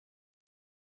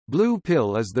Blue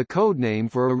Pill is the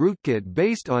codename for a rootkit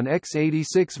based on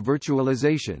x86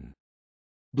 virtualization.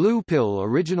 Blue Pill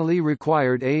originally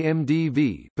required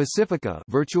AMD Pacifica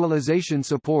virtualization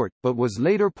support, but was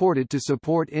later ported to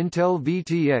support Intel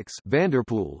VTX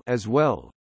Vanderpool as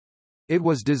well. It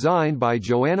was designed by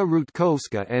Joanna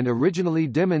Rutkowska and originally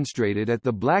demonstrated at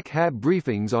the Black Hat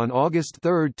briefings on August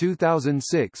 3,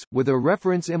 2006, with a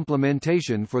reference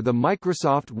implementation for the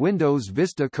Microsoft Windows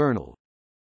Vista kernel.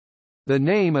 The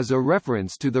name is a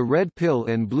reference to the red pill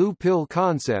and blue pill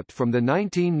concept from the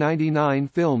 1999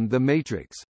 film The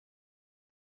Matrix.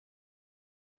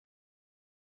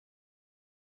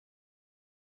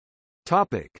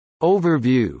 Topic.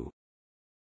 Overview.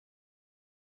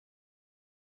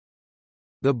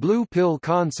 The blue pill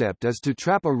concept is to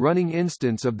trap a running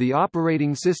instance of the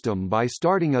operating system by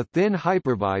starting a thin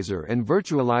hypervisor and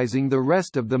virtualizing the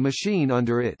rest of the machine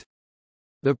under it.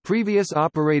 The previous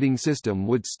operating system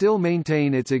would still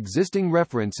maintain its existing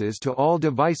references to all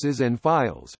devices and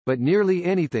files, but nearly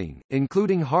anything,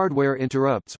 including hardware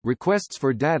interrupts, requests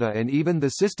for data and even the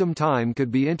system time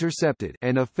could be intercepted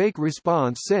and a fake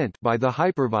response sent by the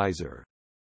hypervisor.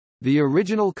 The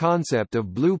original concept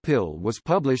of Blue Pill was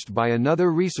published by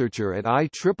another researcher at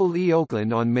IEEE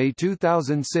Oakland on May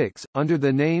 2006, under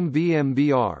the name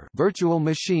VMBR Virtual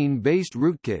Machine-Based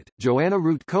Rootkit. Joanna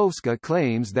Rutkowska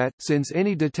claims that, since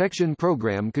any detection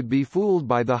program could be fooled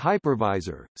by the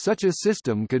hypervisor, such a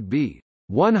system could be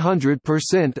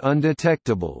 100%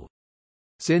 undetectable.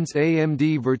 Since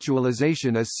AMD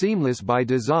virtualization is seamless by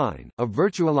design, a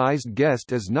virtualized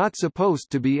guest is not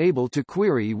supposed to be able to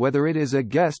query whether it is a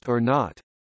guest or not.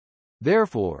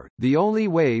 Therefore, the only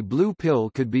way Blue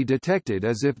Pill could be detected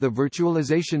is if the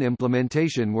virtualization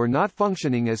implementation were not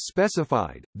functioning as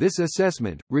specified. This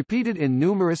assessment, repeated in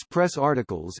numerous press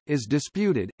articles, is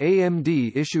disputed.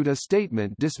 AMD issued a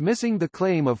statement dismissing the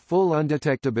claim of full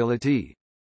undetectability.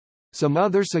 Some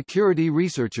other security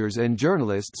researchers and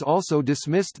journalists also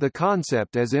dismissed the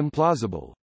concept as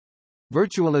implausible.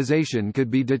 Virtualization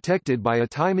could be detected by a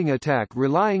timing attack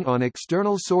relying on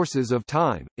external sources of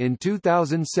time. In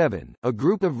 2007, a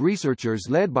group of researchers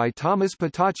led by Thomas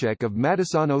Potocek of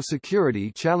Madisano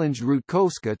Security challenged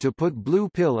Rutkowska to put Blue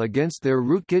Pill against their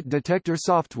rootkit detector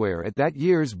software at that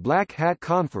year's Black Hat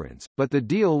conference, but the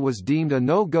deal was deemed a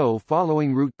no-go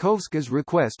following Rutkowska's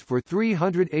request for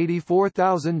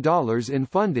 $384,000 in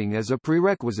funding as a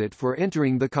prerequisite for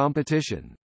entering the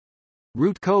competition.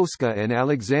 Rutkowska and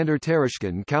Alexander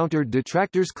Tereshkin countered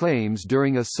detractors' claims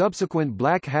during a subsequent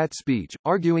Black Hat speech,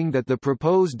 arguing that the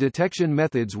proposed detection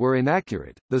methods were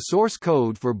inaccurate. The source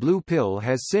code for Blue Pill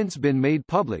has since been made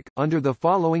public. Under the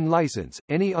following license,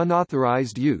 any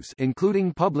unauthorized use,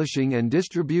 including publishing and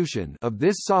distribution, of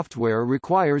this software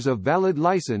requires a valid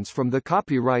license from the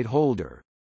copyright holder.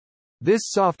 This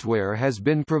software has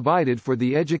been provided for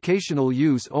the educational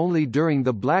use only during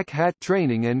the Black Hat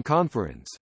training and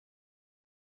conference.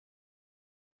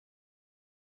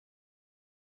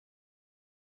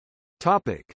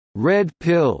 Topic: Red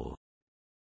Pill.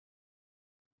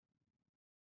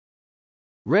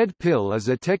 Red Pill is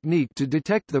a technique to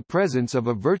detect the presence of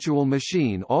a virtual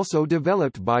machine also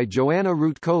developed by Joanna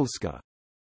Rutkowska.